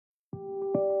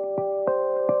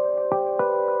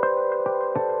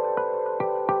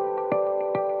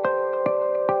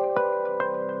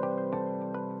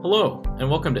Hello, and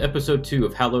welcome to episode 2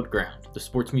 of Hallowed Ground, the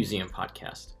Sports Museum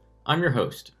podcast. I'm your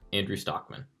host, Andrew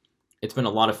Stockman. It's been a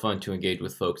lot of fun to engage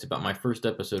with folks about my first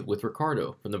episode with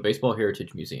Ricardo from the Baseball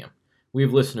Heritage Museum. We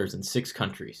have listeners in 6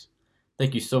 countries.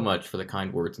 Thank you so much for the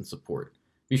kind words and support.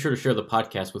 Be sure to share the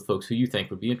podcast with folks who you think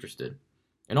would be interested.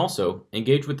 And also,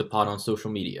 engage with the pod on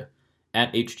social media,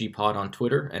 at HGPod on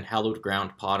Twitter and Hallowed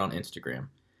Ground Pod on Instagram.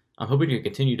 I'm hoping to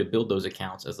continue to build those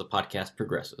accounts as the podcast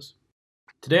progresses.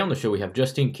 Today on the show we have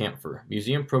Justine Kampfer,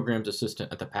 Museum Programs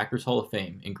Assistant at the Packers Hall of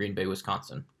Fame in Green Bay,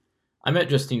 Wisconsin. I met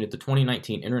Justine at the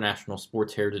 2019 International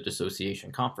Sports Heritage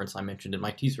Association conference I mentioned in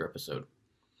my teaser episode.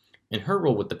 In her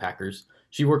role with the Packers,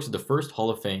 she works at the first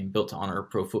Hall of Fame built to honor a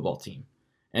pro football team.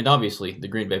 And obviously, the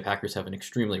Green Bay Packers have an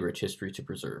extremely rich history to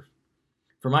preserve.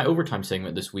 For my overtime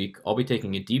segment this week, I'll be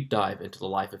taking a deep dive into the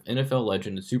life of NFL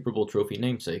legend and Super Bowl trophy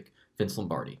namesake, Vince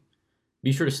Lombardi.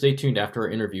 Be sure to stay tuned after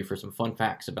our interview for some fun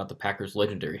facts about the Packers'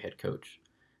 legendary head coach.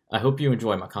 I hope you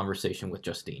enjoy my conversation with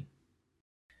Justine.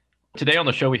 Today on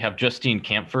the show, we have Justine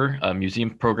Kampfer, a Museum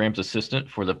Programs Assistant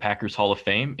for the Packers Hall of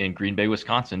Fame in Green Bay,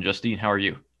 Wisconsin. Justine, how are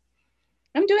you?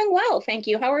 I'm doing well, thank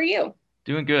you. How are you?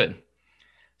 Doing good.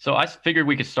 So I figured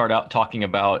we could start out talking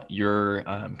about your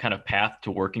kind of path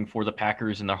to working for the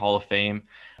Packers in their Hall of Fame,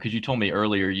 because you told me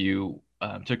earlier you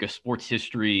took a sports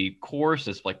history course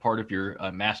as like part of your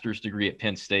master's degree at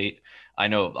Penn State. I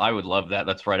know I would love that.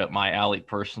 That's right up my alley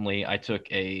personally. I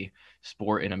took a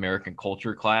sport and American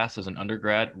culture class as an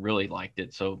undergrad, really liked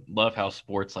it. So love how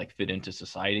sports like fit into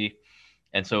society.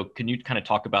 And so can you kind of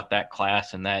talk about that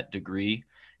class and that degree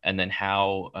and then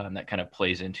how that kind of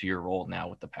plays into your role now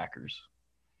with the Packers?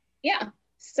 Yeah.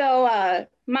 So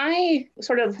my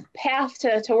sort of path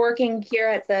to working here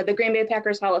at the Green Bay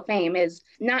Packers Hall of Fame is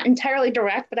not entirely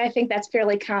direct, but I think that's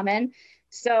fairly common.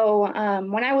 So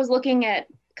when I was looking at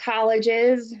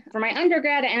colleges for my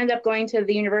undergrad, I ended up going to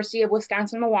the University of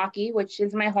Wisconsin-Milwaukee, which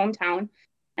is my hometown.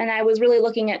 And I was really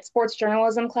looking at sports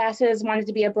journalism classes, wanted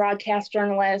to be a broadcast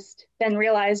journalist, then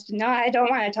realized, no, I don't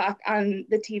want to talk on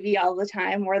the TV all the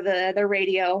time or the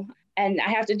radio. And I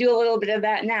have to do a little bit of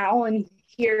that now and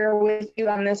here with you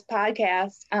on this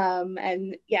podcast.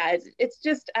 And yeah, it's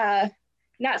just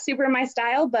not super my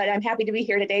style, but I'm happy to be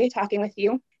here today talking with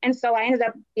you. And so I ended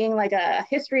up being like a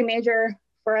history major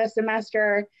for a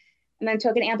semester and then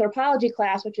took an anthropology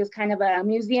class, which is kind of a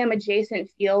museum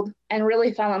adjacent field, and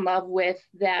really fell in love with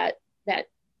that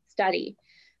study.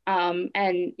 And,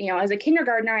 you know, as a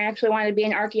kindergartner, I actually wanted to be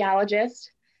an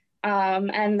archaeologist,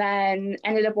 and then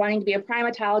ended up wanting to be a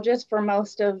primatologist for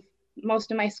most of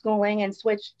my schooling and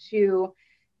switched to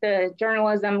the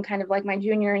journalism kind of like my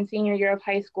junior and senior year of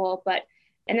high school, but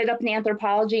ended up in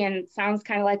anthropology, and sounds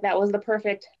kind of like that was the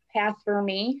perfect path for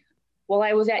me. While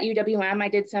I was at UWM, I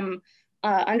did some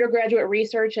undergraduate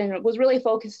research and was really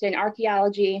focused in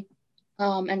archaeology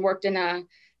and worked in an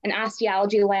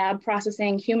osteology lab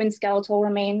processing human skeletal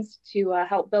remains to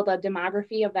help build a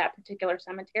demography of that particular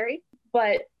cemetery.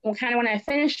 But kind of when I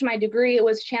finished my degree, it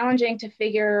was challenging to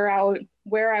figure out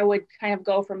where I would kind of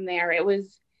go from there. It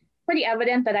was pretty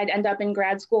evident that I'd end up in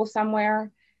grad school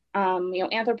somewhere.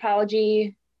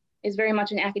 Anthropology is very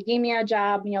much an academia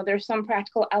job. There's some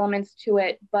practical elements to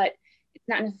it, but it's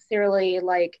not necessarily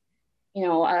like,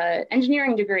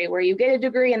 engineering degree where you get a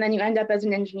degree and then you end up as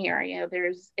an engineer.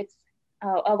 It's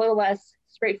a little less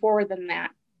straightforward than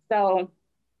that. So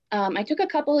I took a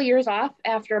couple of years off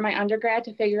after my undergrad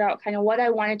to figure out kind of what I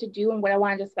wanted to do and what I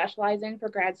wanted to specialize in for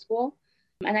grad school.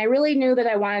 And I really knew that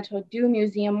I wanted to do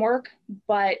museum work,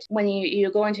 but when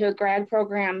you go into a grad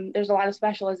program, there's a lot of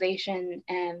specialization.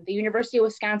 And the University of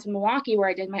Wisconsin-Milwaukee, where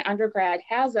I did my undergrad,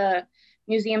 has a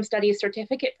museum studies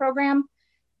certificate program,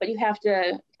 but you have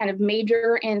to kind of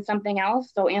major in something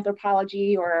else, so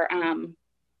anthropology or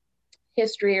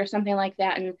history or something like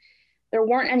that. And there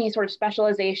weren't any sort of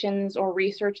specializations or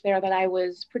research there that I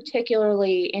was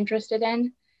particularly interested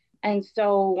in. And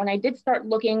so when I did start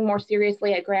looking more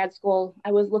seriously at grad school,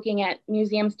 I was looking at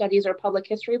museum studies or public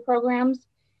history programs,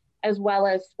 as well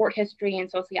as sport history and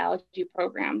sociology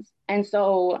programs. And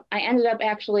so I ended up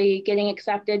actually getting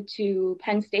accepted to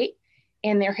Penn State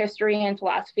in their history and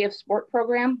philosophy of sport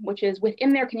program, which is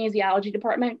within their kinesiology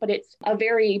department, but it's a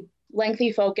very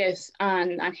lengthy focus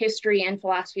on history and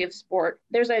philosophy of sport.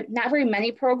 There's not very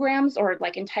many programs or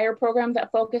like entire programs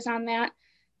that focus on that.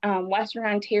 Western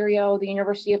Ontario, the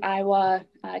University of Iowa,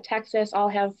 Texas all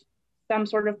have some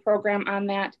sort of program on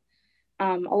that.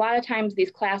 A lot of times these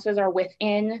classes are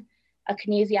within a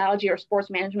kinesiology or sports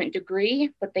management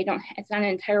degree, but it's not an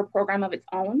entire program of its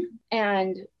own.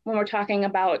 And when we're talking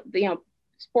about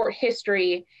sport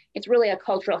history, it's really a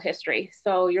cultural history.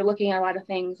 So you're looking at a lot of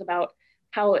things about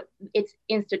how it's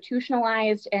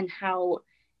institutionalized and how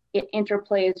it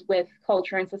interplays with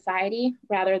culture and society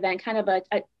rather than kind of a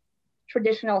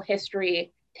traditional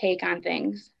history take on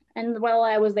things. And while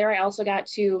I was there, I also got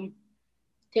to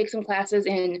take some classes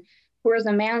in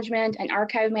tourism management and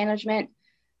archive management,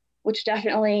 which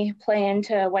definitely play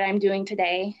into what I'm doing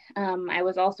today. I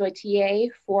was also a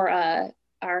TA for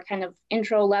our kind of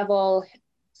intro level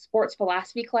sports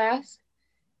philosophy class,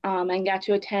 and got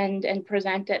to attend and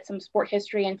present at some sport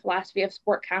history and philosophy of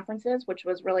sport conferences, which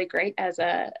was really great as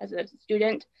a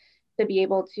student to be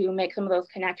able to make some of those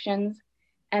connections.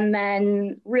 And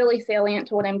then really salient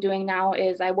to what I'm doing now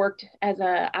is I worked as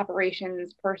an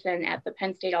operations person at the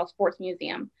Penn State All Sports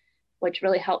Museum, which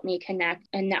really helped me connect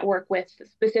and network with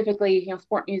specifically,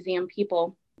 sport museum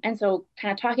people. And so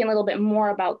kind of talking a little bit more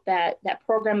about that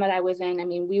program that I was in, I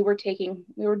mean, we were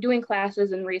doing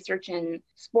classes and research in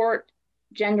sport,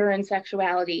 gender and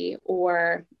sexuality,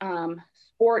 or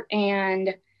sport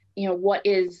and, what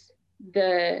is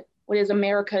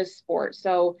America's sport.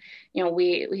 So,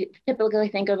 we typically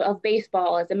think of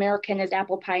baseball as American as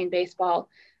apple pie and baseball,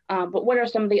 but what are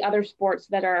some of the other sports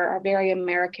that are very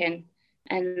American,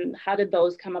 and how did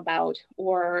those come about,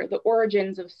 or the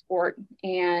origins of sport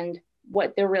and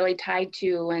what they're really tied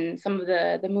to, and some of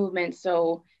the movements.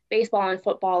 So baseball and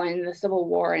football and the Civil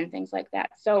War and things like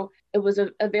that. So it was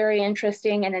a very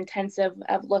interesting and intensive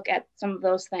look at some of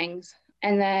those things.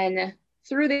 And then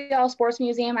through the All Sports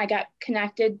Museum, I got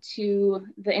connected to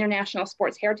the International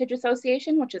Sports Heritage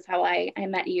Association, which is how I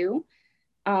met you.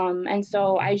 And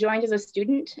so I joined as a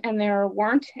student, and there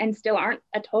weren't and still aren't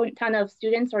a ton of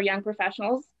students or young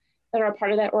professionals that are a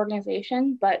part of that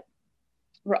organization, but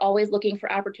we're always looking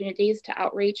for opportunities to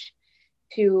outreach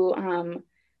to,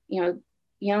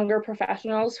 younger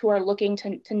professionals who are looking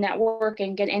to network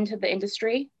and get into the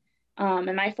industry.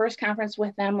 And my first conference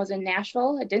with them was in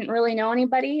Nashville. I didn't really know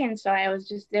anybody, and so I was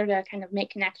just there to kind of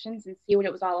make connections and see what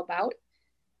it was all about.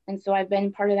 And so I've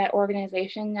been part of that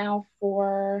organization now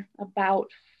for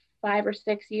about 5 or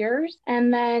 6 years.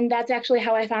 And then that's actually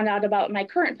how I found out about my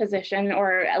current position,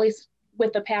 or at least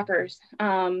with the Packers.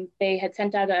 They had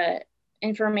sent out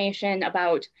information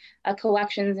about a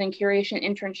collections and curation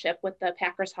internship with the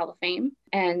Packers Hall of Fame.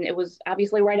 And it was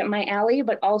obviously right up my alley,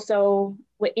 but also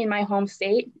in my home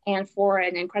state and for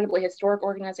an incredibly historic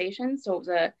organization. So it was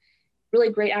a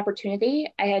really great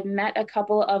opportunity. I had met a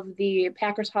couple of the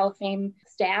Packers Hall of Fame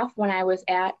staff when I was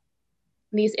at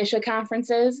these ISHA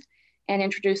conferences and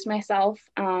introduced myself.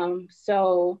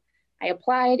 So I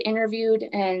applied, interviewed,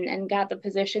 and got the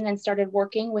position and started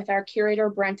working with our curator,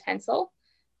 Brent Hensel,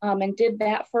 and did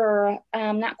that for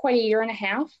not quite a year and a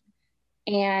half,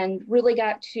 and really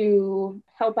got to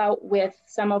help out with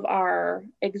some of our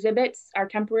exhibits, our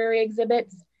temporary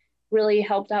exhibits. Really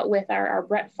helped out with our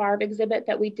Brett Favre exhibit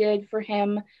that we did for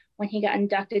him when he got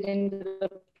inducted into the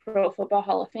Pro Football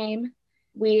Hall of Fame.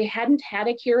 We hadn't had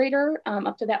a curator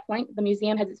up to that point. The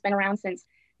museum has been around since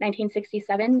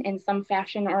 1967 in some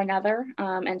fashion or another.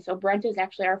 And so Brent is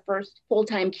actually our first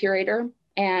full-time curator,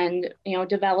 and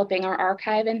developing our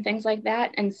archive and things like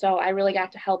that. And so I really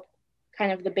got to help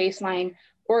kind of the baseline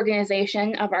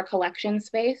organization of our collection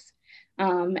space,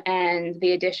 and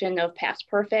the addition of Past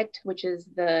Perfect, which is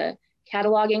the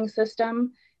cataloging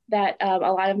system that a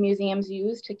lot of museums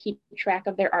use to keep track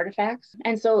of their artifacts.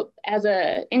 And so as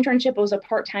an internship, it was a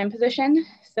part-time position.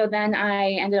 So then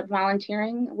I ended up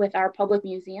volunteering with our public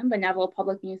museum, Benevolent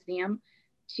Public Museum,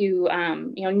 to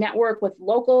network with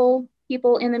local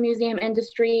people in the museum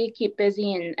industry, keep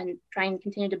busy, and try and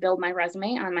continue to build my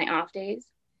resume on my off days.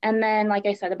 And then, like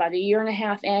I said, about a year and a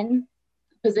half in,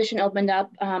 position opened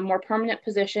up, more permanent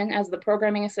position as the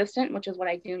programming assistant, which is what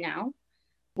I do now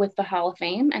with the Hall of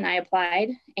Fame. And I applied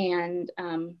and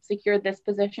secured this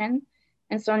position.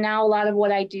 And so now a lot of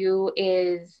what I do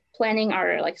is planning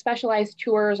our specialized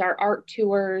tours, our art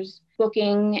tours,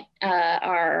 booking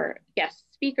our guest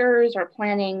speakers, or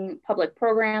planning public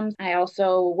programs. I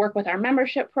also work with our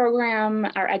membership program,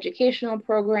 our educational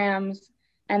programs,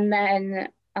 and then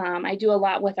I do a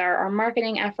lot with our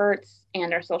marketing efforts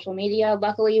and our social media.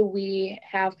 Luckily, we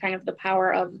have kind of the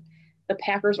power of the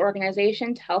Packers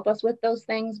organization to help us with those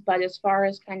things. But as far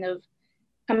as kind of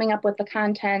coming up with the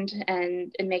content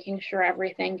and making sure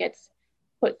everything gets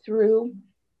put through,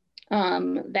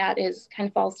 that is kind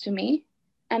of falls to me.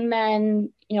 And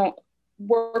then,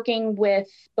 working with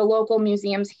the local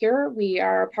museums here, we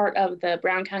are a part of the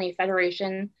Brown County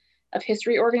Federation of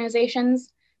History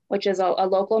Organizations, which is a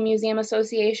local museum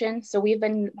association. So we've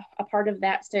been a part of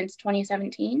that since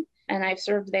 2017. And I've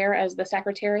served there as the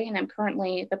secretary, and I'm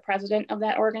currently the president of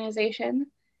that organization.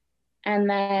 And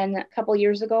then a couple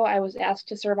years ago, I was asked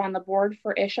to serve on the board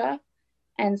for ISHA.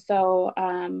 And so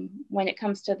when it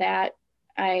comes to that,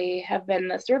 I have been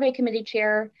the survey committee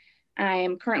chair. I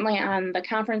am currently on the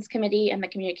conference committee and the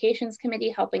communications committee,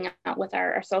 helping out with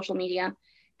our social media.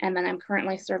 And then I'm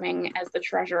currently serving as the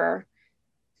treasurer.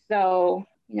 So,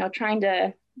 trying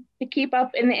to keep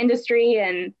up in the industry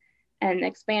and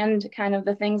expand kind of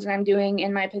the things that I'm doing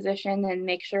in my position and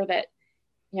make sure that,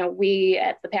 we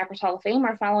at the Packers Hall of Fame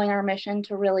are following our mission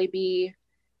to really be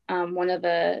one of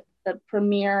the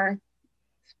premier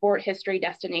sport history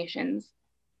destinations.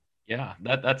 Yeah,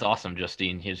 that's awesome,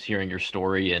 Justine. Just hearing your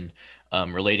story and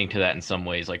relating to that in some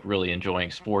ways, like really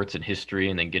enjoying sports and history,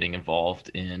 and then getting involved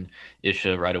in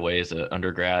ISHA right away as an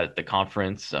undergrad at the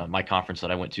conference. My conference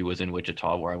that I went to was in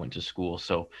Wichita, where I went to school,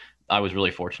 so I was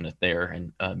really fortunate there.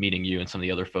 And meeting you and some of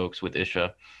the other folks with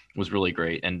ISHA was really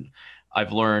great. And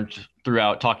I've learned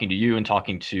throughout talking to you and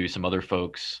talking to some other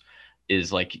folks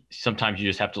is like sometimes you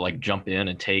just have to like jump in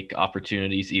and take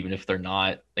opportunities even if they're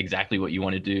not exactly what you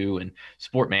want to do. And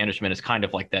sport management is kind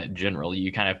of like that generally.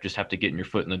 You kind of just have to get in your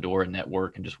foot in the door and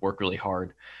network and just work really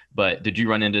hard. But did you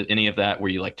run into any of that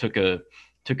where you like took a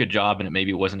job and it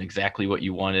maybe wasn't exactly what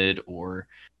you wanted? Or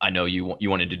I know you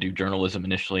wanted to do journalism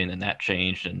initially and then that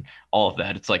changed and all of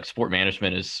that. It's like sport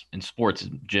management is, and sports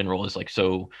in general, is like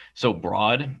so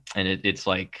broad, and it's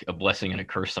like a blessing and a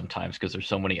curse sometimes because there's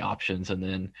so many options. And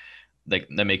then that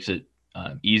makes it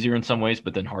easier in some ways,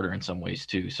 but then harder in some ways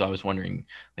too. So I was wondering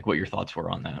like what your thoughts were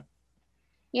on that.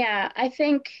 Yeah, I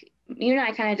think you and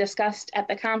I kind of discussed at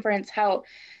the conference how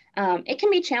it can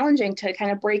be challenging to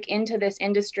kind of break into this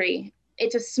industry.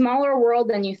 It's a smaller world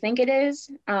than you think it is,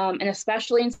 and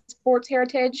especially in sports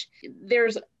heritage.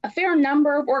 There's a fair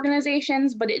number of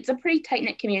organizations, but it's a pretty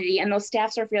tight-knit community, and those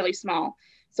staffs are fairly small.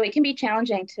 So it can be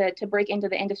challenging to break into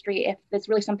the industry if it's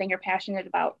really something you're passionate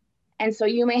about. And so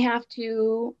you may have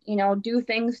to, do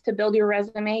things to build your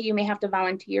resume. You may have to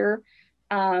volunteer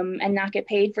and not get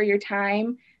paid for your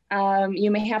time.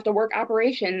 You may have to work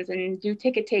operations and do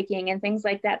ticket taking and things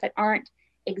like that that aren't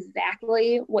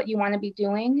exactly what you want to be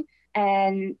doing.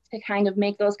 And to kind of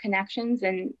make those connections,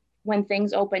 and when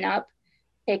things open up,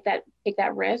 take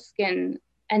that risk. And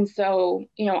so,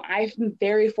 I'm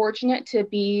very fortunate to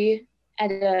be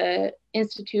at a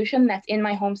institution that's in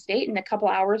my home state and a couple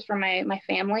hours from my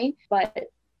family, but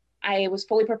I was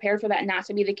fully prepared for that not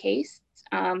to be the case.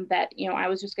 That I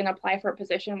was just going to apply for a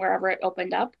position wherever it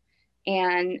opened up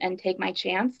and take my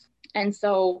chance. And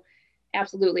so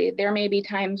absolutely, there may be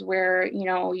times where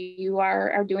you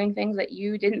are doing things that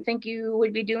you didn't think you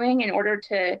would be doing in order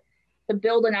to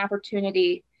build an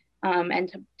opportunity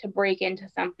and to break into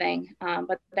something.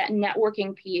 But that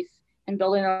networking piece and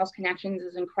building those connections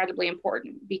is incredibly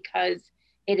important because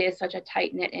it is such a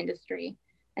tight-knit industry.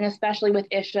 And especially with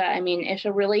ISHA, I mean,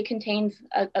 ISHA really contains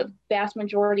a vast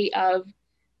majority of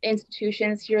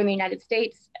institutions here in the United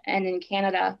States and in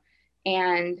Canada,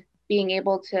 and being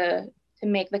able to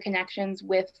make the connections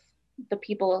with the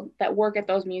people that work at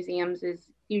those museums is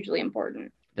hugely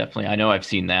important. Definitely. I know I've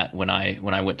seen that when I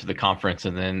went to the conference,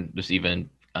 and then just even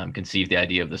conceived the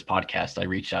idea of this podcast. I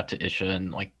reached out to ISHA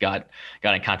and like got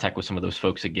in contact with some of those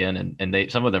folks again, and they,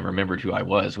 some of them remembered who I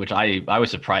was, which I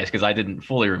was surprised because I didn't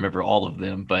fully remember all of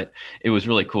them, but it was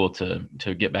really cool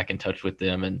to get back in touch with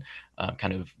them and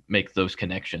kind of make those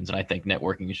connections. And I think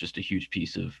networking is just a huge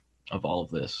piece of all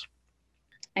of this.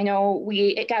 I know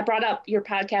it got brought up, your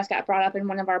podcast got brought up in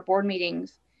one of our board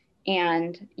meetings,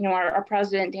 and our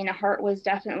president Dana Hart was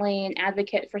definitely an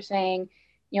advocate for saying,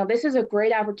 this is a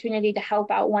great opportunity to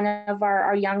help out one of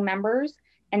our young members.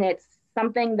 And it's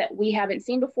something that we haven't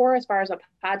seen before as far as a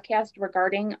podcast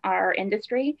regarding our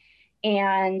industry.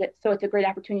 And so it's a great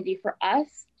opportunity for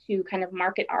us to kind of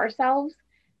market ourselves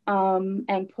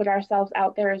and put ourselves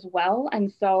out there as well.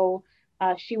 And so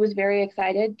she was very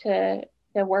excited to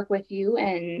work with you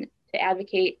and to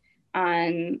advocate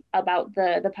about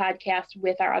the podcast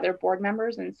with our other board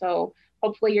members. And so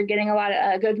hopefully you're getting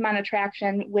a good amount of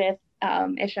traction with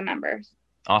ISHA members.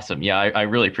 Awesome. Yeah, I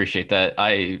really appreciate that.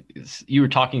 You were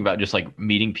talking about just like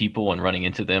meeting people and running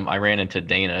into them. I ran into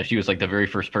Dana. She was like the very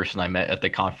first person I met at the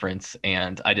conference,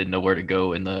 and I didn't know where to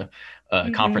go in the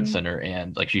conference center,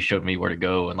 and like she showed me where to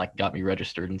go and like got me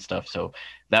registered and stuff. So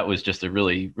that was just a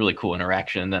really, really cool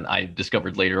interaction. Then I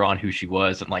discovered later on who she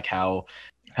was and like how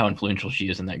influential she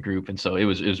is in that group. And so it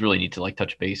was really neat to like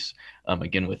touch base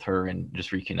again with her and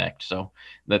just reconnect. So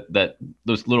that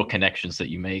those little connections that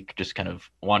you make just kind of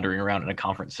wandering around in a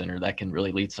conference center, that can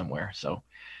really lead somewhere. So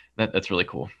that's really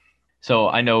cool. So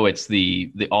I know it's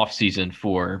the off season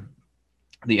for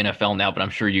the NFL now, but I'm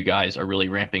sure you guys are really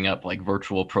ramping up like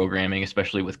virtual programming,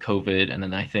 especially with COVID. And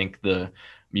then I think the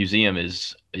museum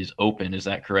is open. Is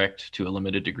that correct, to a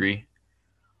limited degree?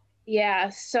 Yeah,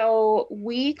 so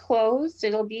we closed,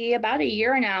 it'll be about a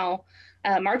year now.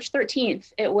 March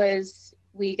 13th,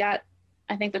 we got,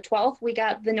 I think the 12th, we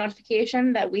got the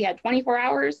notification that we had 24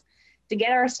 hours to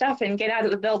get our stuff and get out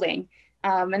of the building.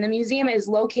 And the museum is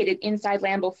located inside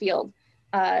Lambeau Field.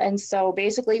 And so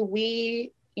basically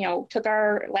we, took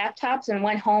our laptops and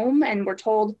went home and were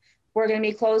told we're going to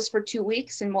be closed for 2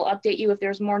 weeks and we'll update you if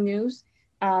there's more news.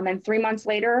 And 3 months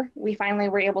later, we finally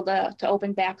were able to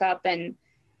open back up, and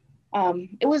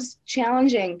it was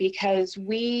challenging because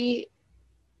we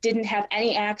didn't have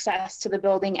any access to the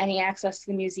building, any access to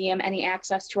the museum, any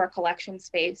access to our collection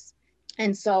space.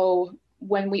 And so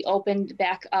when we opened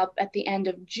back up at the end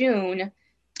of June,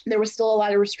 there was still a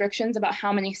lot of restrictions about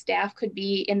how many staff could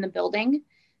be in the building.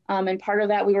 And part of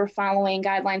that, we were following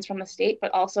guidelines from the state,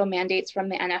 but also mandates from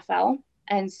the NFL.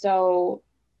 And so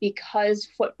because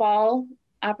football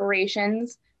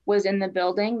operations was in the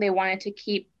building, they wanted to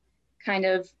keep kind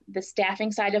of the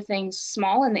staffing side of things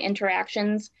small and the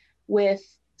interactions with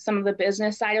some of the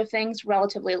business side of things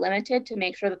relatively limited to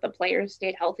make sure that the players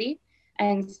stayed healthy.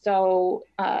 And so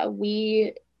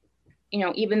we,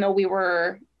 even though we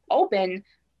were open,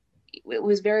 it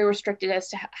was very restricted as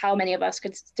to how many of us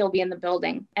could still be in the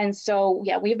building. And so,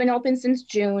 yeah, we've been open since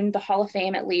June, the Hall of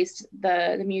Fame, at least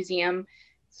the museum.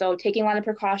 So taking a lot of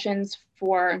precautions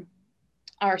for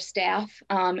our staff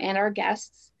and our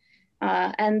guests.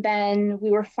 And then we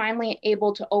were finally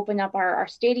able to open up our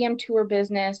stadium tour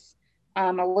business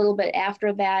a little bit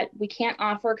after that. We can't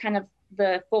offer kind of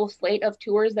the full slate of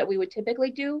tours that we would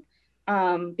typically do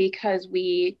because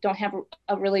we don't have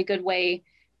a really good way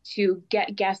to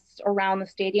get guests around the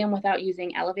stadium without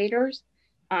using elevators,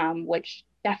 which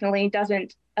definitely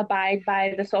doesn't abide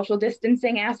by the social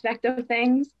distancing aspect of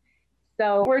things.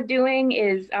 So what we're doing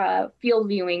is field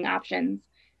viewing options.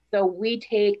 So we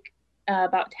take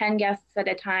about 10 guests at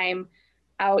a time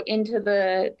out into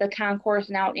the concourse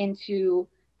and out into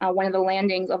one of the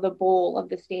landings of the bowl of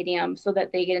the stadium so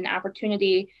that they get an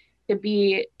opportunity to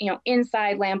be,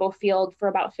 inside Lambeau Field for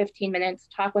about 15 minutes,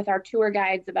 talk with our tour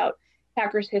guides about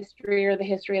Packers history or the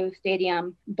history of the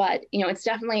stadium. But, it's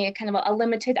definitely a kind of a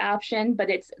limited option, but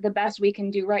it's the best we can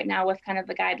do right now with kind of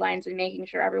the guidelines and making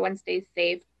sure everyone stays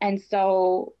safe. And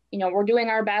so, we're doing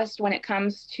our best when it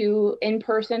comes to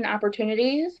in-person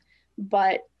opportunities,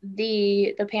 but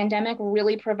the pandemic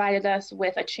really provided us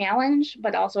with a challenge,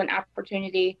 but also an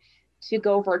opportunity to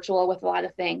go virtual with a lot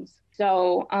of things.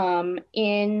 So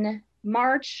in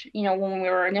March, when we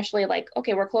were initially like,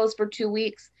 okay, we're closed for 2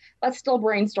 weeks, let's still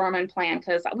brainstorm and plan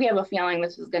because we have a feeling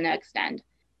this is going to extend.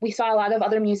 We saw a lot of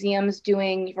other museums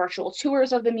doing virtual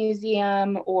tours of the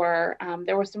museum, or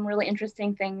there were some really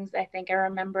interesting things. I think I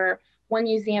remember one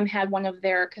museum had one of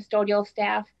their custodial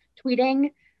staff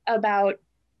tweeting about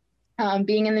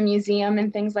being in the museum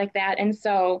and things like that. And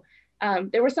so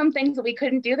there were some things that we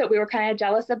couldn't do that we were kind of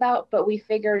jealous about, but we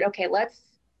figured, okay, let's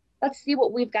see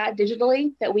what we've got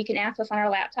digitally that we can access on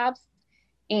our laptops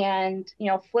and,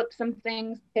 flip some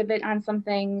things, pivot on some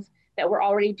things that we're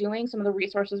already doing, some of the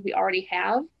resources we already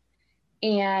have,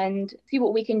 and see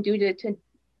what we can do to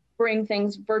bring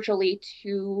things virtually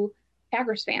to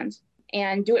Packers fans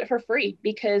and do it for free,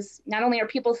 because not only are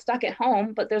people stuck at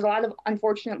home, but there's a lot of,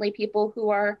 unfortunately, people who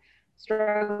are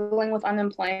struggling with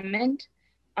unemployment.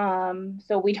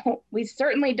 So we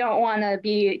certainly don't want to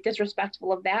be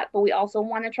disrespectful of that, but we also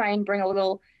want to try and bring a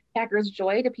little Packers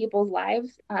joy to people's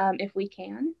lives if we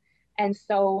can. And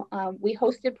so we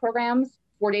hosted programs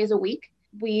 4 days a week.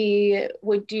 We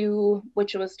would do,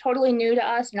 which was totally new to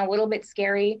us and a little bit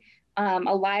scary, a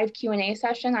live Q&A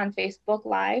session on Facebook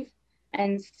Live.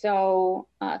 And so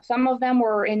some of them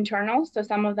were internal. So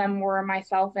some of them were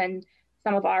myself and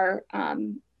some of our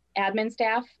admin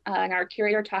staff and our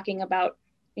curator talking about,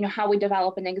 how we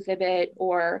develop an exhibit,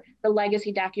 or the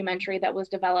legacy documentary that was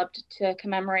developed to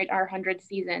commemorate our 100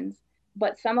 seasons.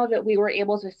 But some of it we were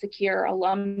able to secure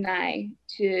alumni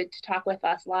to talk with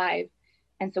us live.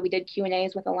 And so we did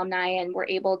Q&As with alumni and were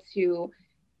able to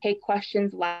take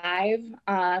questions live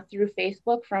through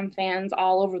Facebook from fans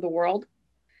all over the world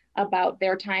about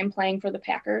their time playing for the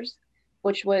Packers,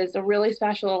 which was a really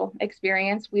special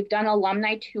experience. We've done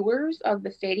alumni tours of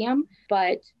the stadium,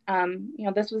 but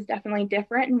this was definitely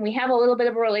different. And we have a little bit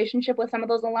of a relationship with some of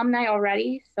those alumni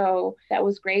already, so that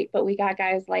was great. But we got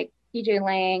guys like PJ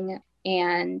Lang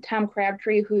and Tom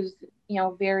Crabtree, who's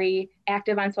very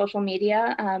active on social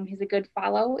media. He's a good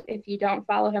follow if you don't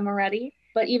follow him already.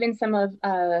 But even some of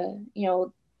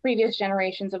previous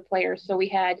generations of players. So we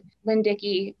had Lynn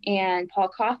Dickey and Paul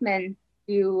Kaufman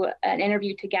do an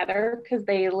interview together because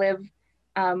they live,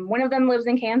 one of them lives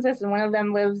in Kansas and one of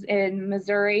them lives in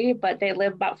Missouri, but they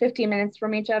live about 15 minutes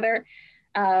from each other.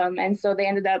 And so they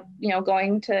ended up,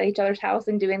 going to each other's house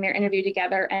and doing their interview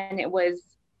together. And it was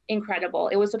incredible.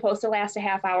 It was supposed to last a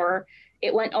half hour.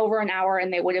 It went over an hour,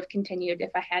 and they would have continued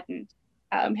if I hadn't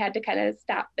had to kind of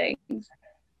stop things.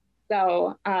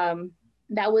 So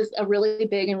that was a really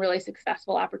big and really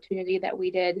successful opportunity that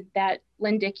we did. That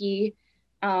Lynn Dickey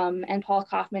and Paul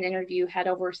Kaufman interview had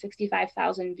over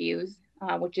 65,000 views,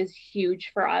 which is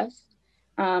huge for us.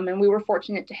 And we were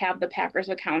fortunate to have the Packers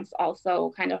accounts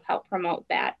also kind of help promote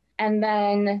that. And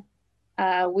then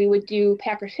we would do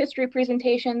Packers history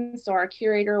presentations. So our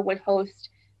curator would host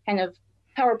kind of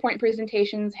PowerPoint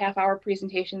presentations, half-hour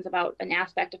presentations about an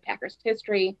aspect of Packers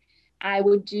history. I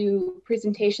would do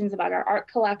presentations about our art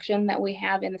collection that we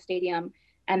have in the stadium.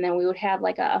 And then we would have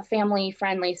like a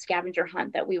family-friendly scavenger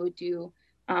hunt that we would do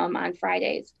on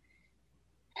Fridays.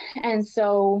 And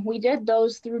so we did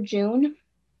those through June.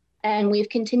 And we've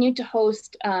continued to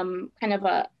host kind of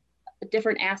a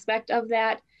different aspect of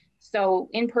that. So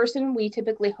in person, we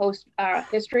typically host a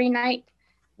history night,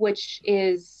 which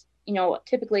is,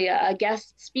 typically a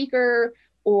guest speaker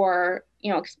or,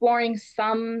 exploring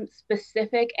some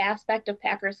specific aspect of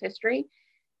Packers history.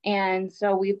 And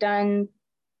so we've done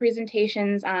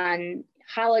presentations on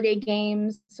holiday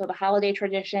games, so the holiday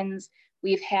traditions.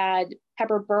 We've had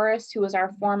Pepper Burris, who was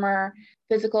our former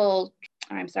athletic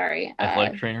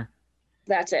trainer.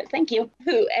 That's it. Thank you.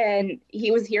 And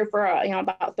he was here for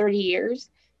about 30 years.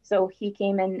 So he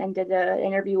came in and did an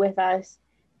interview with us.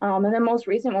 And the most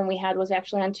recent one we had was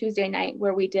actually on Tuesday night,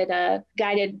 where we did a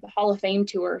guided Hall of Fame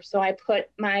tour. So I put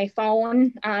my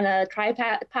phone on a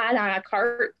tripod on a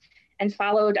cart and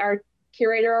followed our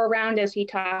curator around as he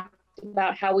talked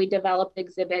about how we developed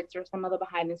exhibits or some of the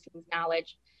behind the scenes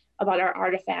knowledge about our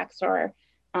artifacts or,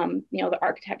 the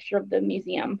architecture of the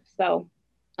museum. So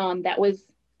that was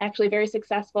actually very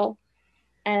successful.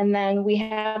 And then we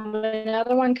have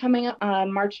another one coming up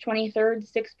on March 23rd,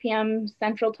 6 p.m.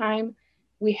 Central Time.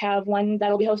 We have one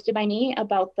that'll be hosted by me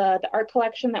about the art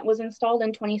collection that was installed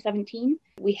in 2017.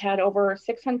 We had over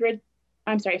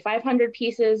 500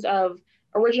 pieces of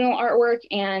original artwork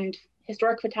and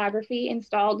historic photography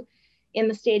installed in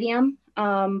the stadium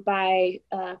by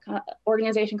an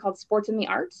organization called Sports in the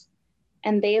Arts.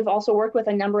 And they've also worked with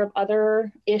a number of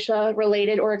other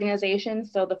ISHA-related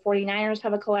organizations. So the 49ers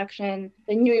have a collection,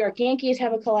 the New York Yankees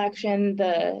have a collection,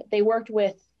 they worked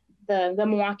with the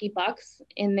Milwaukee Bucks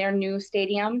in their new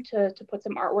stadium to put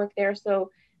some artwork there. So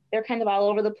they're kind of all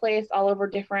over the place, all over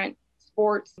different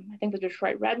sports. I think the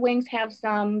Detroit Red Wings have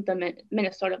some, the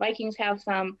Minnesota Vikings have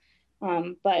some,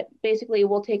 but basically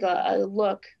we'll take a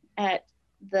look at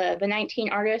the 19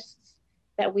 artists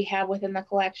that we have within the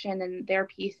collection and their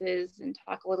pieces and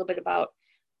talk a little bit about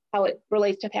how it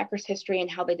relates to Packers history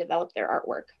and how they develop their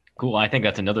artwork. Cool. I think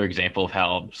that's another example of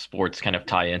how sports kind of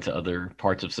tie into other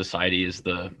parts of society is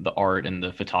the art and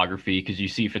the photography, because you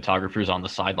see photographers on the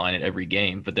sideline at every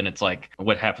game, but then it's like,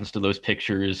 what happens to those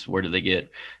pictures? Where do they get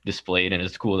displayed? And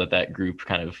it's cool that group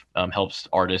kind of helps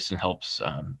artists and helps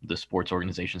the sports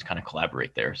organizations kind of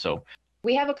collaborate there. So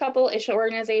we have a couple ISHA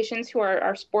organizations who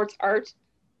are sports art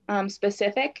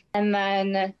specific. And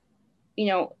then,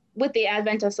 with the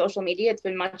advent of social media, it's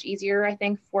been much easier, I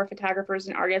think, for photographers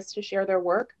and artists to share their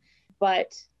work.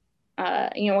 But,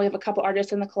 we have a couple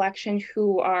artists in the collection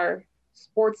who are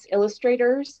sports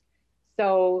illustrators.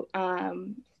 So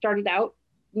started out,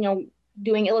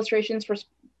 doing illustrations for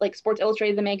like Sports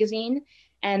Illustrated, the magazine,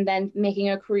 and then making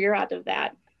a career out of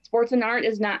that. Sports and art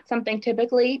is not something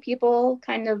typically people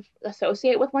kind of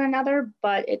associate with one another,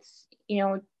 but it's,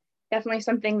 definitely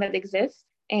something that exists.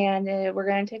 And we're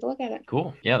going to take a look at it.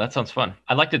 Cool. Yeah, that sounds fun.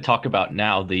 I'd like to talk about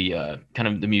now the kind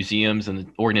of the museums and the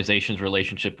organization's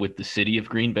relationship with the city of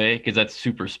Green Bay, because that's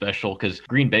super special, because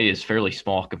Green Bay is fairly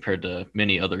small compared to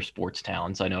many other sports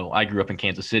towns. I know I grew up in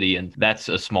Kansas City, and that's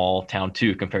a small town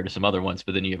too compared to some other ones,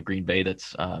 but then you have Green Bay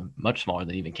that's much smaller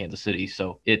than even Kansas City.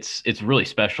 So it's really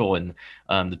special, and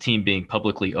the team being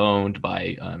publicly owned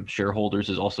by shareholders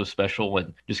is also special,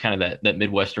 and just kind of that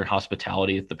Midwestern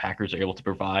hospitality that the Packers are able to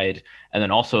provide. And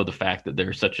then also the fact that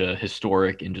they're such a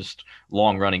historic and just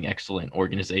long-running excellent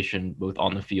organization, both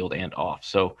on the field and off.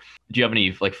 So do you have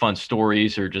any like fun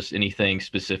stories or just anything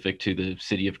specific to the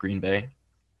city of Green Bay?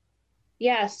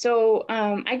 Yeah, so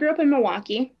I grew up in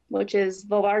Milwaukee, which is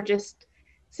the largest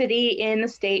city in the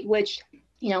state, which,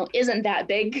 isn't that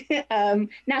big,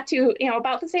 not too,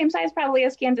 about the same size probably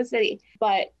as Kansas City.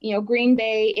 But, Green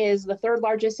Bay is the third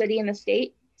largest city in the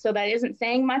state. So that isn't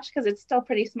saying much because it's still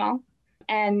pretty small.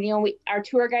 And, our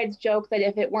tour guides joke that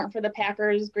if it weren't for the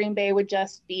Packers, Green Bay would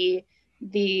just be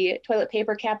the toilet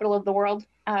paper capital of the world.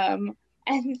 And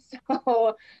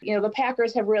so, the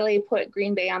Packers have really put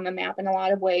Green Bay on the map in a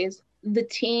lot of ways. the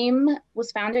team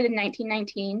was founded in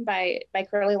 1919 by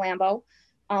Curly Lambeau,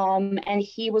 and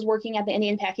he was working at the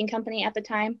Indian Packing Company at the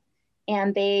time,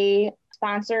 and they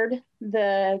sponsored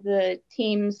the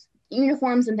team's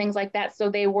uniforms and things like that. So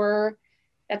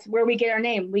that's where we get our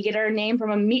name. We get our name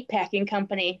from a meat packing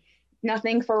company.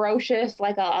 Nothing ferocious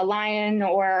like a lion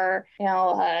or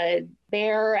a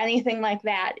bear or anything like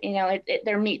that.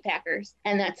 They're meat packers,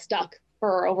 and that's stuck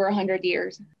for over 100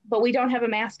 years. But we don't have a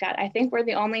mascot. I think we're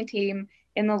the only team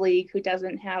in the league who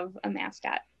doesn't have a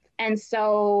mascot. And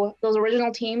so those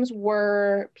original teams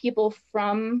were people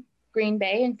from Green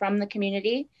Bay and from the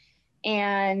community.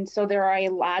 And so there are a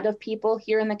lot of people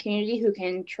here in the community who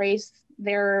can trace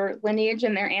their lineage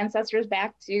and their ancestors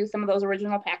back to some of those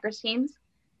original Packers teams,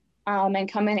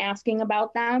 and come in asking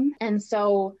about them. And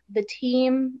so the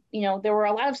team, there were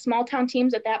a lot of small town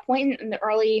teams at that point in the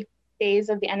early days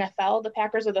of the NFL. The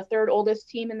Packers are the third oldest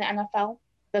team in the NFL.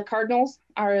 The Cardinals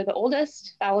are the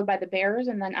oldest, followed by the Bears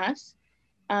and then us.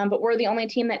 But we're the only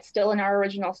team that's still in our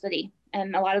original city.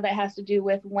 And a lot of that has to do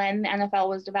with when the NFL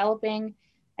was developing.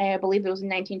 I believe it was in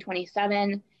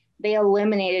 1927. They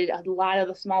eliminated a lot of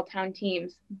the small town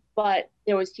teams, but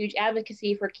there was huge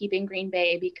advocacy for keeping Green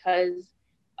Bay because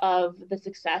of the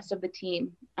success of the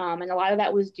team. And a lot of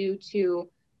that was due to,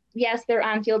 yes, their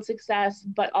on-field success,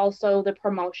 but also the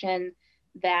promotion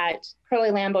that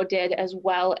Curly Lambeau did, as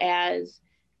well as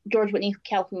George Whitney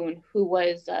Calhoun, who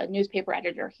was a newspaper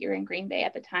editor here in Green Bay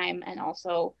at the time and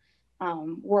also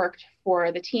worked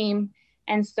for the team.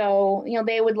 And so,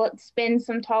 they would spin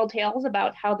some tall tales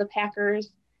about how the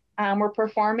Packers were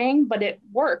performing, but it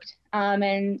worked.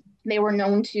 And they were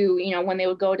known to, when they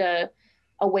would go to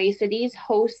away cities,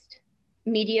 host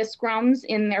media scrums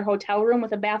in their hotel room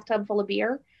with a bathtub full of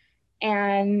beer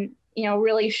and,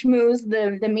 really schmooze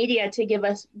the media to give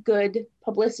us good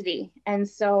publicity. And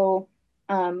so,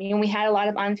 we had a lot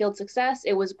of on-field success.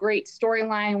 It was great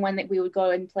storyline when we would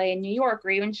go and play in New York or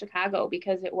even Chicago,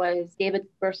 because it was David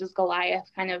versus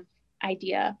Goliath kind of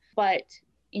idea. But,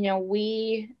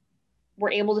 we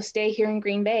were able to stay here in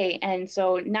Green Bay. And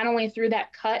so not only through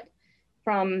that cut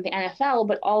from the NFL,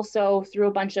 but also through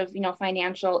a bunch of,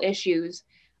 financial issues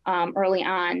early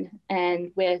on,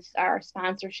 and with our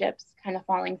sponsorships kind of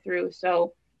falling through.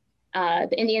 So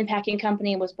the Indian Packing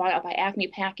Company was bought out by Acme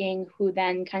Packing, who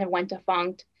then kind of went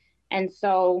defunct. And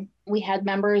so we had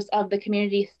members of the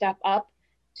community step up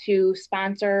to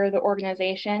sponsor the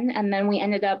organization. And then we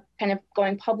ended up kind of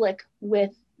going public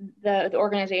with the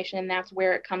organization. And that's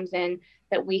where it comes in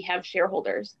that we have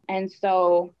shareholders. And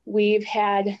so we've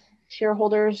had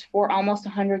shareholders for almost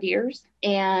 100 years.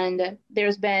 And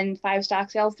there's been 5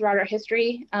 stock sales throughout our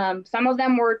history. Some of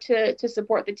them were to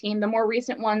support the team. The more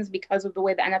recent ones, because of the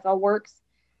way the NFL works,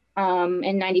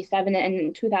 in 97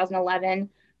 and 2011,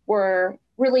 were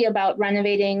really about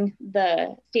renovating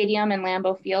the stadium and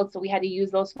Lambeau Field. So we had to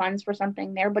use those funds for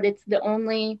something there. But it's the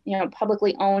only,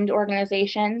 publicly owned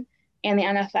organization in the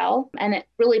NFL. And it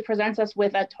really presents us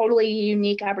with a totally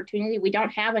unique opportunity. We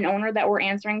don't have an owner that we're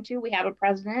answering to. We have a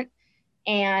president.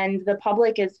 And the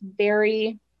public is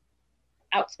very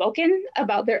outspoken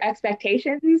about their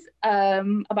expectations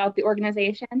about the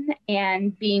organization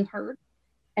and being heard.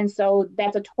 And so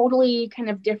that's a totally kind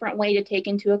of different way to take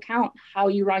into account how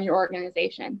you run your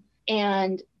organization.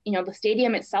 And, the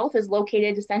stadium itself is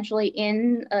located essentially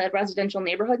in a residential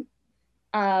neighborhood.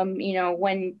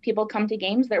 When people come to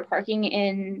games, they're parking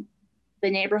in the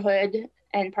neighborhood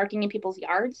and parking in people's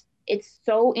yards. It's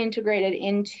so integrated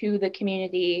into the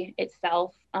community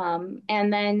itself. And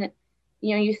then,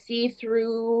 you see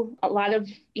through a lot of,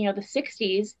 the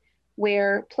 60s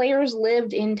where players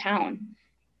lived in town.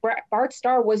 Bart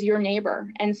Starr was your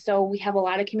neighbor. And so we have a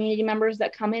lot of community members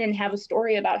that come in and have a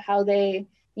story about how they,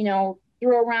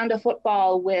 threw around a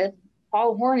football with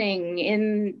Paul Hornung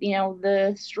in,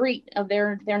 the street of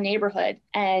their neighborhood.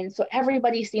 And so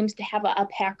everybody seems to have a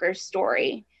Packers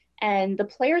story. And the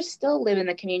players still live in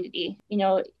the community,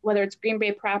 whether it's Green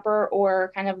Bay proper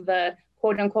or kind of the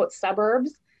quote unquote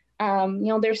suburbs,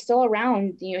 they're still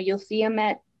around. You'll see them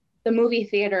at the movie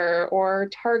theater or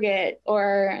Target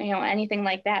or, anything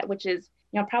like that, which is,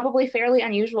 probably fairly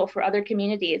unusual for other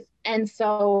communities. And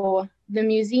so the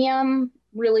museum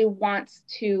really wants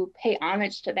to pay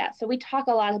homage to that. So we talk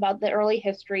a lot about the early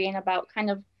history and about kind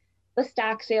of the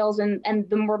stock sales and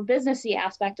the more businessy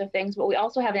aspect of things, but we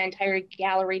also have an entire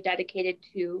gallery dedicated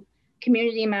to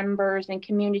community members and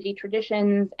community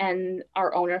traditions and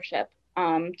our ownership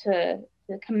to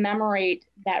to commemorate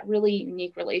that really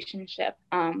unique relationship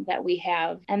that we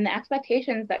have, and the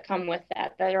expectations that come with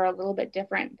that are a little bit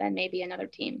different than maybe another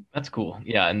team. That's cool.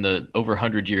 Yeah, and the over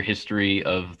 100-year history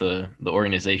of the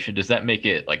organization, does that make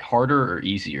it like harder or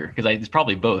easier? Because it's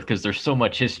probably both, because there's so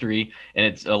much history, and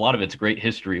it's a lot of it's great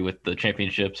history with the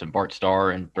championships and Bart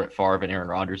Starr and Brett Favre and Aaron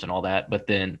Rodgers and all that. But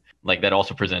then like that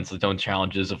also presents its own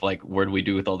challenges of like, what do we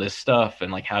do with all this stuff,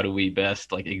 and like how do we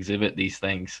best like exhibit these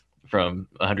things from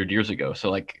 100 years ago? So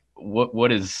like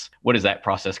what is that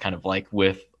process kind of like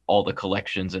with all the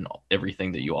collections and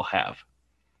everything that you all have?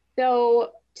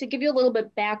 So to give you a little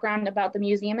bit background about the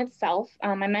museum itself,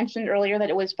 I mentioned earlier that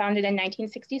it was founded in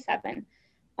 1967.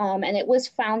 And it was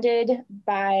founded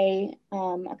by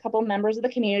a couple members of the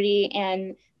community,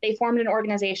 and they formed an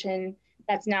organization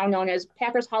that's now known as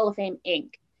Packers Hall of Fame,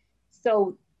 Inc.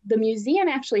 So the museum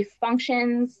actually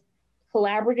functions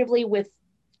collaboratively with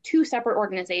two separate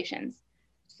organizations.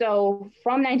 So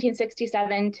from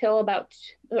 1967 till about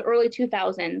the early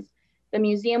 2000s, the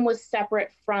museum was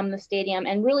separate from the stadium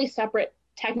and really separate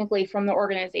technically from the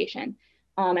organization,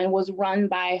 and was run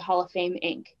by Hall of Fame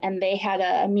Inc. And they had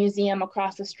a museum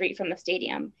across the street from the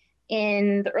stadium.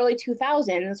 In the early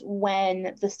 2000s,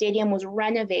 when the stadium was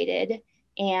renovated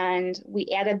and we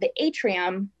added the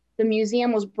atrium, the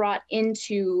museum was brought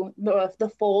into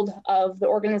the fold of the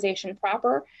organization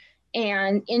proper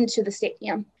and into the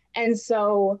stadium. And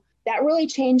so that really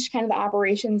changed kind of the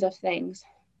operations of things.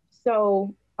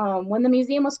 So when the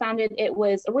museum was founded, it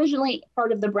was originally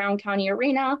part of the Brown County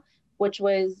Arena, which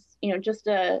was, just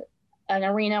an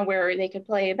arena where they could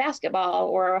play basketball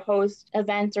or host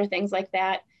events or things like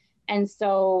that. And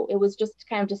so it was just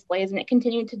kind of displays, and it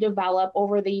continued to develop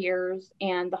over the years.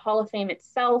 And the Hall of Fame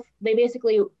itself, they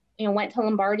basically, went to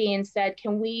Lombardi and said,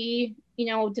 can we,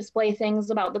 display things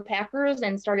about the Packers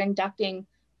and start inducting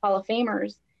Hall of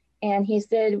Famers? And he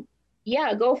said,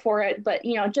 yeah, go for it. But,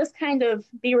 just kind of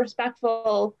be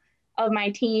respectful of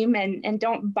my team and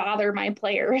don't bother my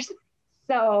players.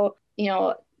 So,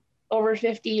 over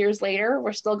 50 years later,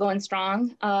 we're still going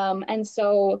strong. And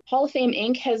so Hall of Fame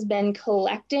Inc. has been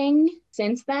collecting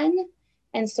since then.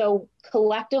 And so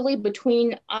collectively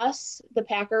between us, the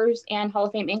Packers, and Hall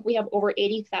of Fame Inc., we have over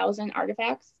 80,000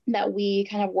 artifacts that we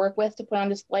kind of work with to put on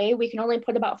display. We can only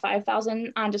put about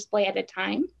 5,000 on display at a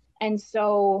time. And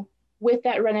so with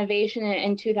that renovation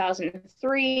in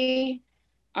 2003,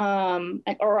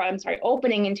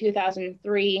 opening in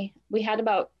 2003, we had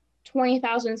about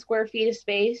 20,000 square feet of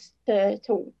space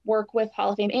to work with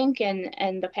Hall of Fame Inc.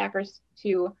 and the Packers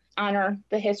to honor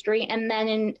the history. And then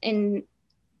in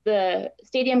the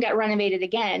stadium got renovated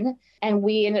again, and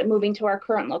we ended up moving to our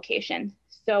current location.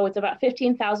 So it's about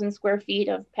 15,000 square feet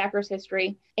of Packers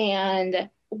history. And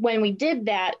when we did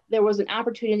that, there was an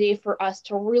opportunity for us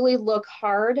to really look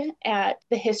hard at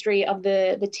the history of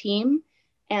the team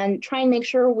and try and make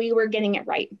sure we were getting it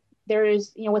right.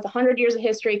 There's, with 100 years of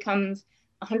history comes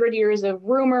 100 years of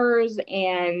rumors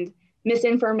and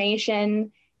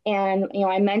misinformation. And,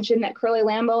 I mentioned that Curly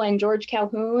Lambeau and George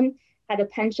Calhoun had a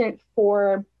penchant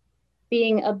for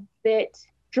being a bit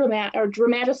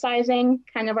dramatizing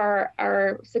kind of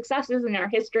our successes and our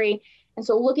history. And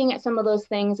so looking at some of those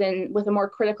things and with a more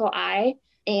critical eye,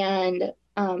 and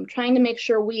trying to make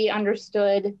sure we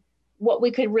understood what we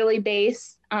could really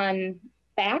base on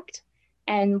fact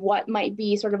and what might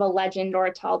be sort of a legend or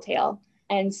a tall tale.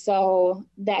 And so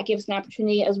that gives an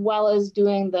opportunity, as well as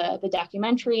doing the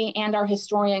documentary. And our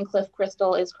historian, Cliff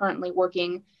Crystal, is currently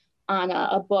working on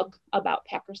a book about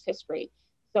Packers history.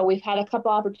 So we've had a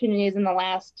couple opportunities in the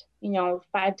last,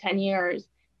 5-10 years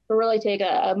to really take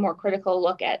a more critical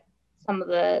look at some of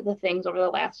the things over the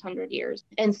last 100 years.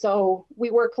 And so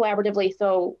we work collaboratively.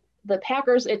 So the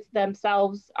Packers, it's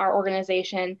themselves, our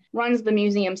organization, runs the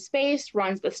museum space,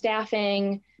 runs the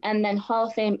staffing, and then Hall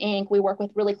of Fame Inc., we work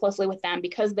with really closely with them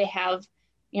because they have,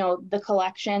 the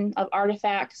collection of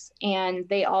artifacts, and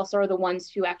they also are the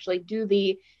ones who actually do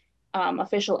the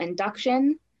official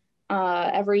induction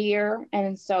every year.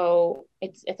 And so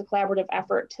it's a collaborative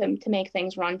effort to make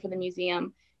things run for the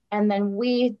museum. And then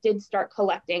we did start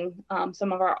collecting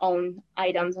some of our own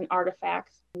items and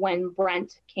artifacts when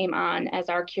Brent came on as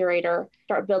our curator,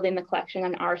 start building the collection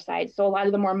on our side. So a lot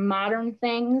of the more modern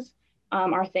things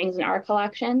are things in our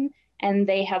collection, and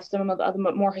they have some of the other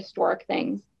more historic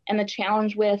things. And the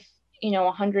challenge with,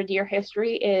 100-year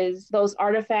history is those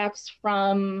artifacts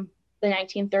from the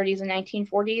 1930s and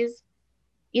 1940s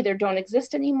either don't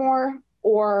exist anymore,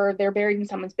 or they're buried in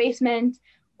someone's basement,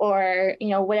 or,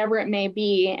 whatever it may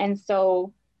be. And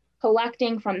so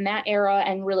collecting from that era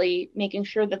and really making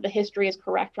sure that the history is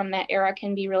correct from that era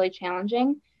can be really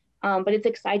challenging. But it's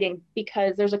exciting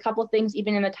because there's a couple of things,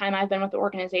 even in the time I've been with the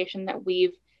organization, that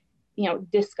we've,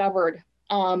 discovered.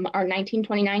 Our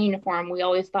 1929 uniform, we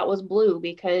always thought was blue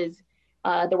because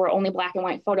there were only black and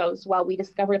white photos. Well, we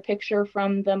discovered a picture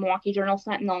from the Milwaukee Journal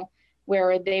Sentinel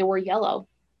where they were yellow,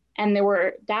 and there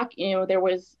were there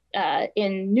was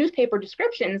in newspaper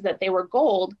descriptions that they were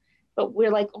gold, but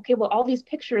we're like, okay, well, all these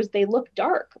pictures, they look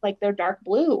dark, like they're dark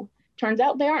blue. Turns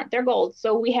out they aren't, they're gold.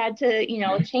 So we had to,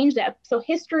 change that. So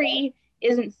history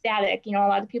isn't static. A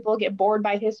lot of people get bored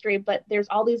by history, but there's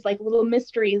all these like little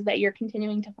mysteries that you're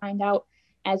continuing to find out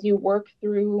as you work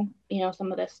through,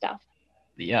 some of this stuff.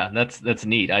 Yeah, that's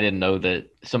neat. I didn't know that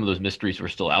some of those mysteries were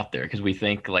still out there, because we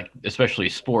think, like, especially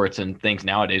sports and things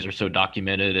nowadays are so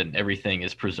documented and everything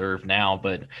is preserved now,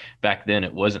 but back then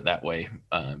it wasn't that way.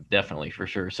 Definitely, for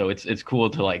sure. So it's cool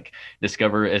to like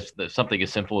discover something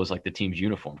as simple as like the team's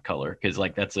uniform color, because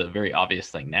like that's a very obvious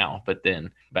thing now, but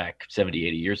then back 70,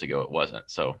 80 years ago it wasn't.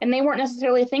 So, and they weren't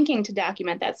necessarily thinking to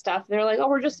document that stuff. They're like, oh,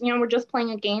 we're just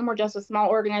playing a game. We're just a small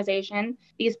organization.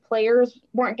 These players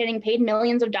weren't getting paid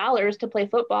millions of dollars to play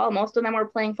football. Most of them were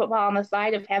playing football on the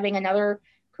side of having another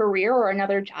career or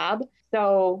another job.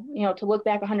 So, to look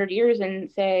back 100 years and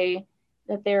say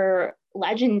that they're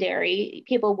legendary,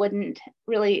 people wouldn't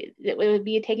really, it would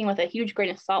be taken with a huge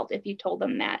grain of salt if you told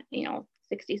them that,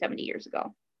 60, 70 years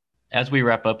ago. As we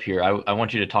wrap up here, I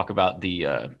want you to talk about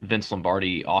the Vince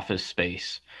Lombardi office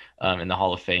space in the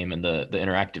Hall of Fame, and the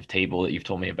interactive table that you've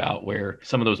told me about, where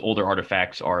some of those older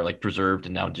artifacts are like preserved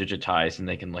and now digitized, and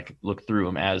they can like look through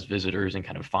them as visitors and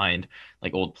kind of find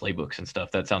like old playbooks and stuff.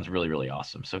 That sounds really, really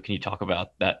awesome. So can you talk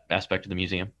about that aspect of the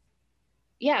museum?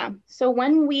 Yeah. So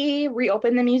when we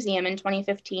reopened the museum in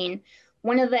 2015,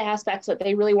 one of the aspects that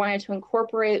they really wanted to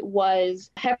incorporate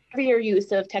was heavier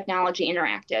use of technology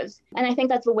interactives. And I think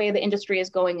that's the way the industry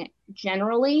is going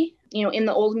generally. In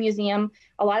the old museum,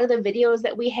 a lot of the videos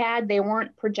that we had, they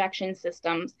weren't projection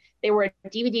systems. They were a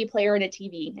DVD player and a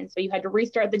TV. And so you had to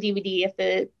restart the DVD if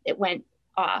it went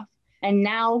off. And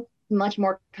now much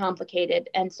more complicated.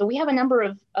 And so we have a number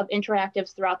of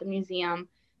interactives throughout the museum,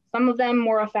 some of them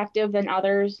more effective than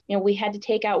others. We had a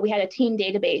team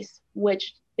database,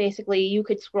 which basically you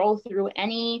could scroll through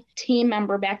any team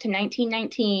member back to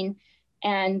 1919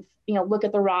 and look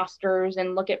at the rosters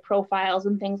and look at profiles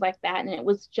and things like that. And it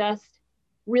was just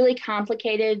really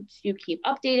complicated to keep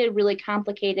updated, really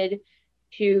complicated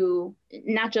to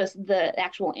not just the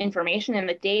actual information and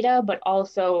the data, but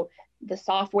also the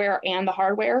software and the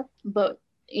hardware. But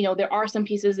there are some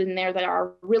pieces in there that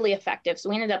are really effective. So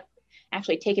we ended up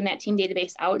actually taking that team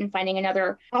database out and finding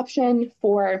another option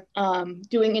for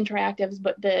doing interactives.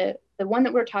 But the one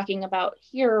that we're talking about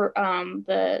here,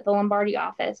 the Lombardi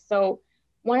office. So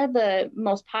one of the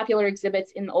most popular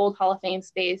exhibits in the old Hall of Fame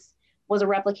space was a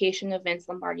replication of Vince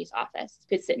Lombardi's office.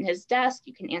 You could sit in his desk,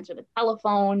 you can answer the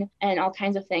telephone, and all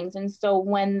kinds of things. And so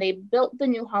when they built the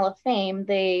new Hall of Fame,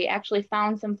 they actually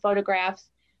found some photographs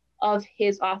of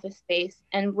his office space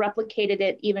and replicated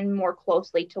it even more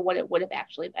closely to what it would have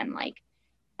actually been like.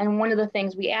 And one of the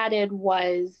things we added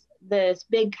was this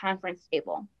big conference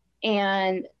table.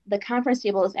 And the conference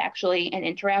table is actually an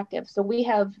interactive. So we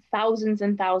have thousands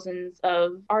and thousands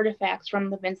of artifacts from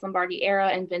the Vince Lombardi era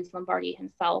and Vince Lombardi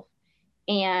himself.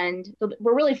 And so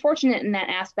we're really fortunate in that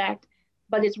aspect,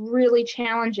 but it's really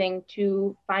challenging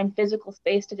to find physical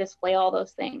space to display all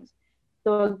those things.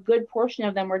 So a good portion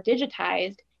of them were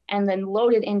digitized and then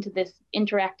loaded into this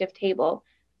interactive table.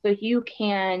 So you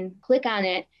can click on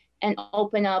it and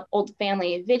open up old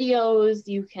family videos.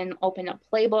 You can open up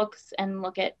playbooks and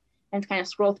look at and kind of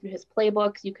scroll through his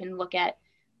playbooks. You can look at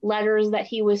letters that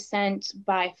he was sent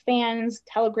by fans,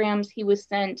 telegrams he was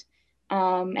sent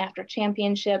after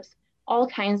championships, all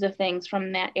kinds of things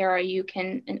from that era you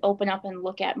can open up and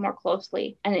look at more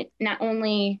closely. And it's not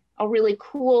only a really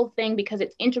cool thing because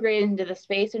it's integrated into the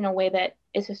space in a way that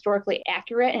is historically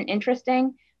accurate and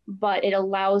interesting, but it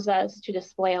allows us to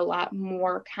display a lot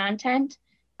more content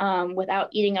without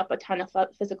eating up a ton of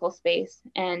physical space.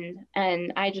 And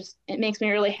it makes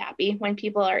me really happy when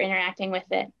people are interacting with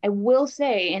it. I will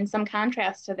say, in some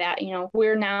contrast to that,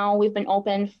 we've been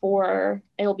open for,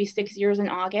 it'll be 6 years in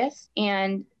August.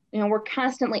 And, we're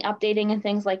constantly updating and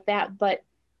things like that. But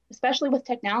especially with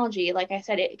technology, like I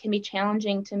said, it can be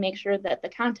challenging to make sure that the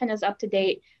content is up to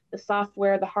date, the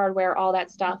software, the hardware, all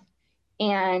that stuff.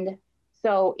 And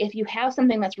so if you have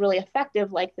something that's really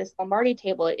effective, like this Lombardi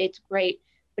table, it's great.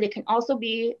 But it can also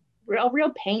be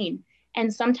real pain.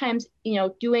 And sometimes,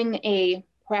 doing a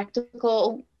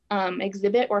practical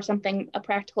exhibit or something, a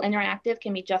practical interactive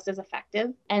can be just as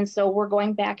effective. And so we're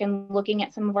going back and looking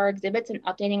at some of our exhibits and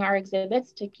updating our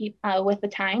exhibits to keep with the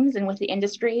times and with the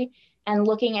industry, and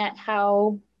looking at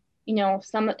how,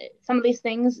 some of these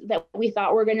things that we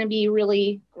thought were going to be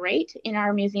really great in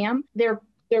our museum, they're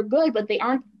good, but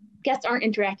guests aren't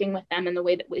interacting with them in the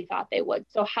way that we thought they would.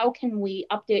 So how can we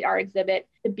update our exhibit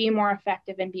to be more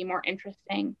effective and be more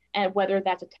interesting, and whether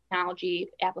that's a technology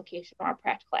application or a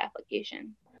practical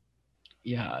application?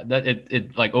 Yeah, that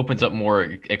it like opens up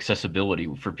more accessibility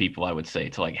for people, I would say,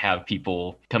 to like have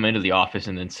people come into the office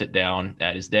and then sit down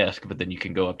at his desk, but then you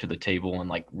can go up to the table and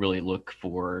like really look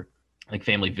for like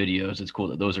family videos. It's cool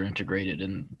that those are integrated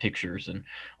in pictures and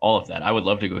all of that. I would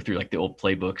love to go through like the old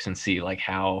playbooks and see like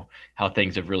how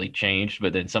things have really changed,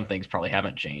 but then some things probably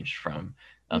haven't changed from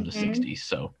the 60s.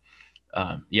 So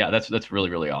yeah, that's really,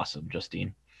 really awesome.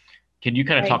 Justine, can you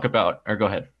kind of talk about, or go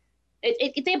ahead?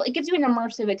 It gives you an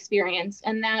immersive experience,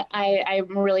 and that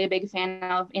I'm really a big fan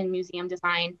of in museum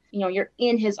design. You're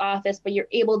in his office, but you're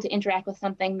able to interact with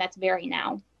something that's very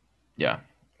now. Yeah,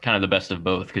 kind of the best of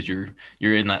both, because you're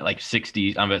in that like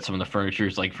 60s. I bet some of the furniture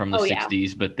is like from the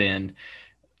 60s, but then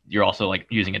you're also like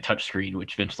using a touch screen,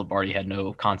 which Vince Lombardi had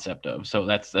no concept of. So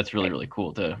that's really, really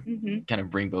cool to kind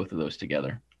of bring both of those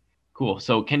together. Cool.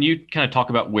 So can you kind of talk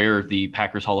about where the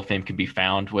Packers Hall of Fame can be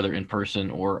found, whether in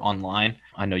person or online?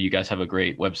 I know you guys have a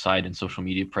great website and social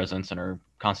media presence and are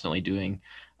constantly doing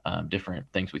different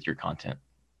things with your content.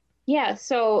 Yeah,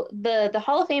 so the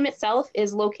Hall of Fame itself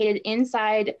is located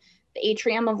inside the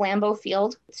atrium of Lambeau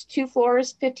Field. It's 2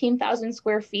 floors, 15,000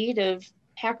 square feet of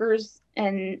Packers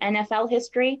and NFL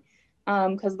history,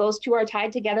 because those two are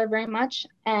tied together very much.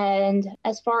 And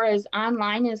as far as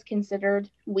online is considered,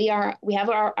 we have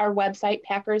our website,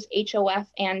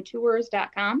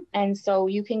 PackersHOFandTours.com. And so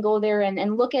you can go there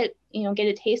and look at, get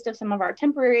a taste of some of our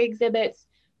temporary exhibits,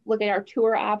 look at our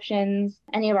tour options,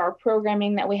 any of our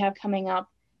programming that we have coming up.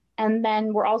 And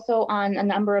then we're also on a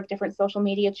number of different social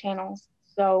media channels.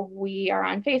 So we are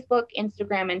on Facebook,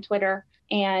 Instagram, and Twitter.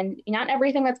 And not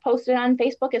everything that's posted on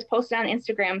Facebook is posted on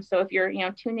Instagram. So if you're,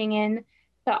 tuning in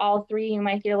to all three, you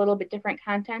might get a little bit different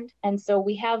content. And so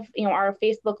we have, our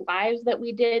Facebook Lives that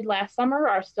we did last summer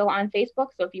are still on Facebook.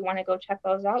 So if you want to go check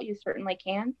those out, you certainly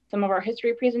can. Some of our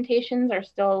history presentations are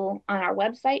still on our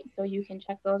website, so you can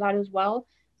check those out as well.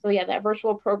 So yeah, that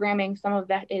virtual programming, some of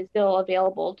that is still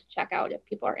available to check out if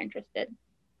people are interested.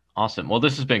 Awesome. Well,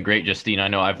 this has been great, Justine. I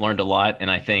know I've learned a lot, and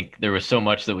I think there was so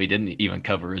much that we didn't even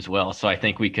cover as well. So I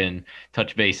think we can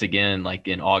touch base again, like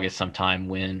in August sometime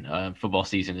when football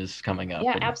season is coming up.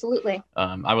 Yeah, and, absolutely.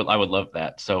 I would love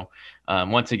that. So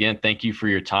once again, thank you for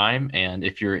your time. And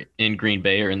if you're in Green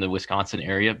Bay or in the Wisconsin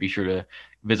area, be sure to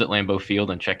visit Lambeau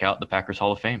Field and check out the Packers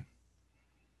Hall of Fame.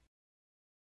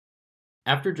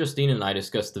 After Justine and I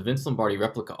discussed the Vince Lombardi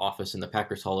replica office in the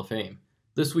Packers Hall of Fame,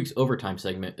 this week's Overtime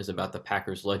segment is about the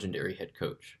Packers' legendary head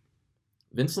coach.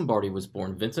 Vince Lombardi was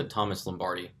born Vincent Thomas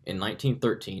Lombardi in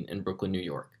 1913 in Brooklyn, New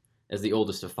York, as the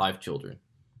oldest of 5 children.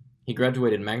 He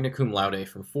graduated magna cum laude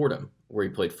from Fordham, where he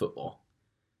played football.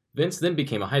 Vince then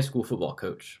became a high school football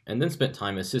coach, and then spent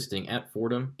time assisting at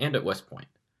Fordham and at West Point.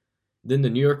 Then the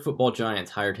New York Football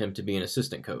Giants hired him to be an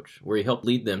assistant coach, where he helped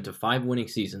lead them to 5 winning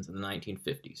seasons in the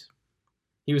 1950s.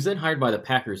 He was then hired by the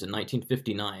Packers in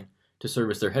 1959 to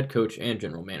serve as their head coach and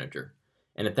general manager,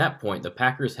 and at that point the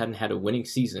Packers hadn't had a winning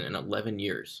season in 11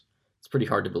 years. It's pretty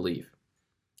hard to believe.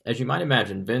 As you might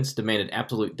imagine, Vince demanded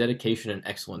absolute dedication and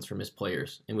excellence from his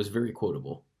players, and was very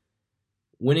quotable.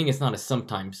 "Winning is not a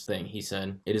sometimes thing," he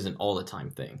said, "it is an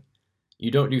all-the-time thing. You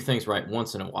don't do things right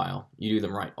once in a while, you do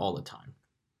them right all the time."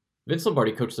 Vince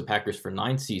Lombardi coached the Packers for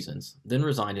 9 seasons, then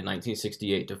resigned in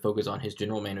 1968 to focus on his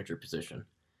general manager position.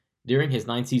 During his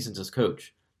 9 seasons as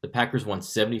coach, the Packers won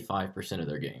 75% of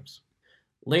their games.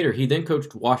 Later, he then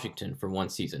coached Washington for 1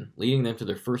 season, leading them to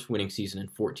their first winning season in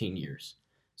 14 years.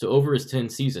 So over his 10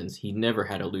 seasons, he never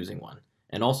had a losing one,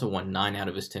 and also won 9 out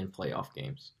of his 10 playoff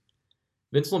games.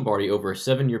 Vince Lombardi, over a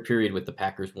 7-year period with the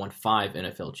Packers, won 5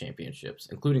 NFL championships,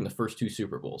 including the first 2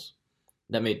 Super Bowls.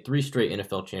 That made 3 straight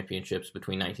NFL championships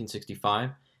between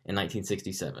 1965 and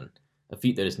 1967, a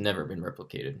feat that has never been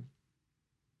replicated.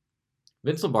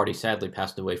 Vince Lombardi sadly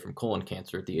passed away from colon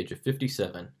cancer at the age of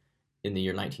 57 in the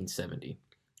year 1970,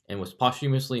 and was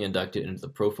posthumously inducted into the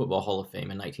Pro Football Hall of Fame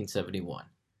in 1971,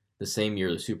 the same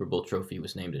year the Super Bowl trophy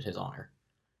was named in his honor.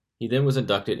 He then was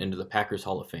inducted into the Packers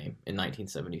Hall of Fame in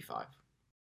 1975.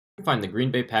 You can find the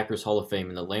Green Bay Packers Hall of Fame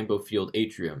in the Lambeau Field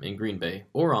Atrium in Green Bay,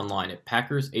 or online at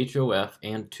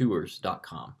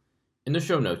PackersHOFandTours.com. In the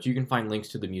show notes, you can find links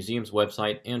to the museum's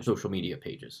website and social media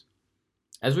pages.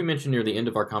 As we mentioned near the end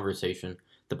of our conversation,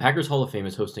 The Packers Hall of Fame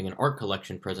is hosting an art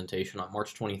collection presentation on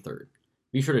March 23rd.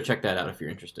 Be sure to check that out if you're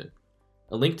interested.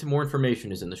 A link to more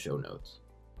information is in the show notes.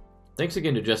 Thanks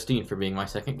again to Justine for being my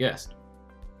second guest.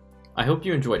 I hope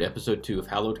you enjoyed episode 2 of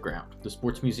Hallowed Ground, the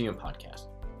Sports Museum podcast.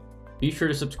 Be sure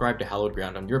to subscribe to Hallowed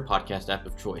Ground on your podcast app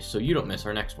of choice so you don't miss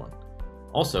our next one.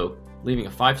 Also, leaving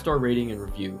a 5-star rating and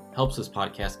review helps this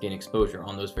podcast gain exposure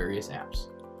on those various apps.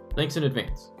 Thanks in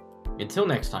advance. Until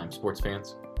next time, sports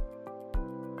fans.